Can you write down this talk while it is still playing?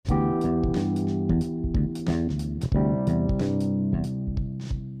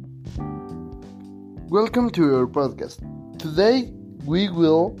Welcome to our podcast. Today we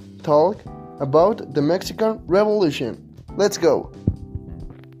will talk about the Mexican Revolution. Let's go!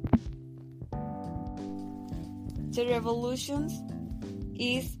 The revolution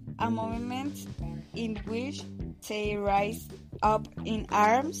is a movement in which they rise up in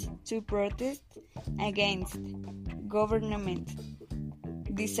arms to protest against government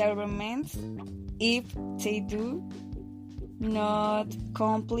disagreements if they do not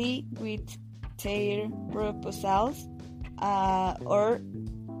comply with their proposals or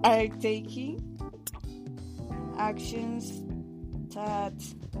are taking actions that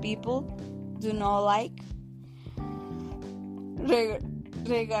people do not like,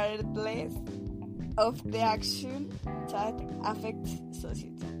 regardless of the action that affects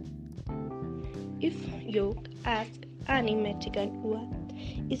society. If you ask any Mexican what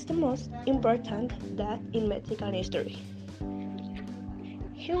is the most important date in Mexican history,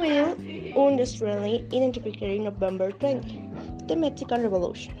 he will understandably identify November 20, the Mexican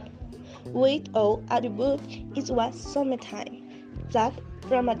Revolution. Without a debut, it was some time that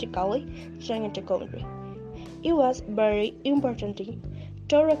dramatically changed the country. It was very important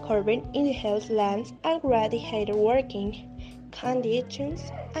to recovering in the health lands and create working conditions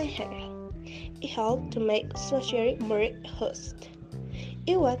and general. It helped to make society more just.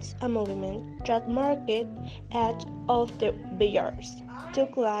 It was a movement that marked edge of the years.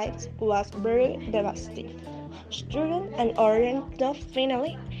 Took lives was very devastating. Students and oriented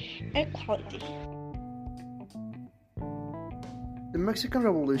finally equality. The Mexican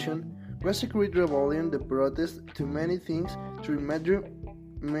Revolution was a great rebellion that protested to many things to made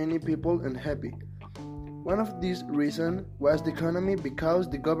many people unhappy. One of these reasons was the economy, because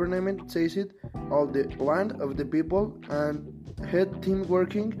the government seized all the land of the people and had them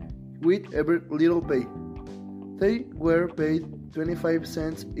working with every little pay. They were paid 25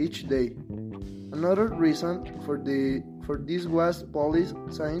 cents each day. Another reason for this was police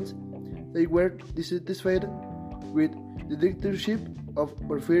signs. They were dissatisfied with the dictatorship of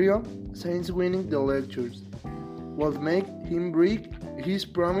Porfirio, since winning the elections would make him break his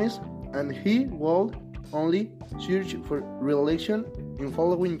promise, and he would only search for re-election in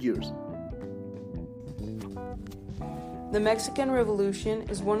following years. The Mexican Revolution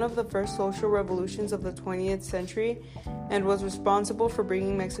is one of the first social revolutions of the 20th century and was responsible for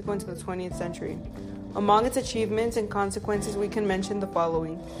bringing Mexico into the 20th century. Among its achievements and consequences, we can mention the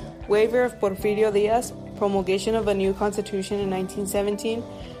following: waiver of Porfirio Diaz, promulgation of a new constitution in 1917,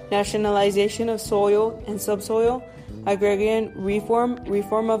 nationalization of soil and subsoil, agrarian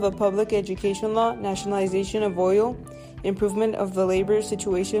reform of the public education law, nationalization of oil, improvement of the labor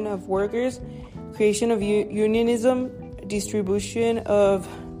situation of workers, creation of unionism, distribution of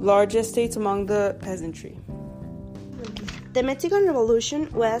large estates among the peasantry. The Mexican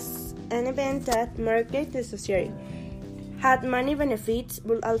Revolution was an event that marked the society, had many benefits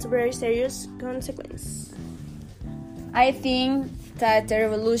but also very serious consequences. I think that the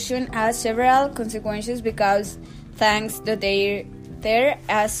revolution has several consequences because thanks to there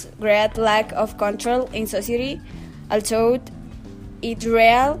is great lack of control in society, although it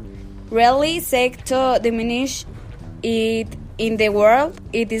really seeks to diminish it in the world.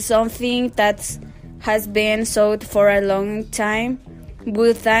 It is something that has been sought for a long time,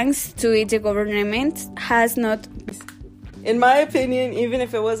 but thanks to it the government has not. In my opinion, even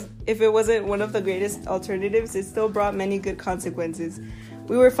if it wasn't one of the greatest alternatives, it still brought many good consequences.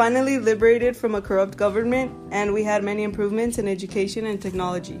 We were finally liberated from a corrupt government, and we had many improvements in education and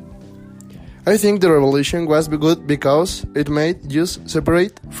technology. I think the revolution was good because it made us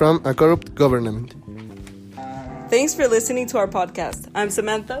separate from a corrupt government. Thanks for listening to our podcast. I'm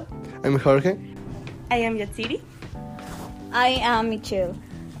Samantha. I'm Jorge. I am Yatsiri. I am Michelle.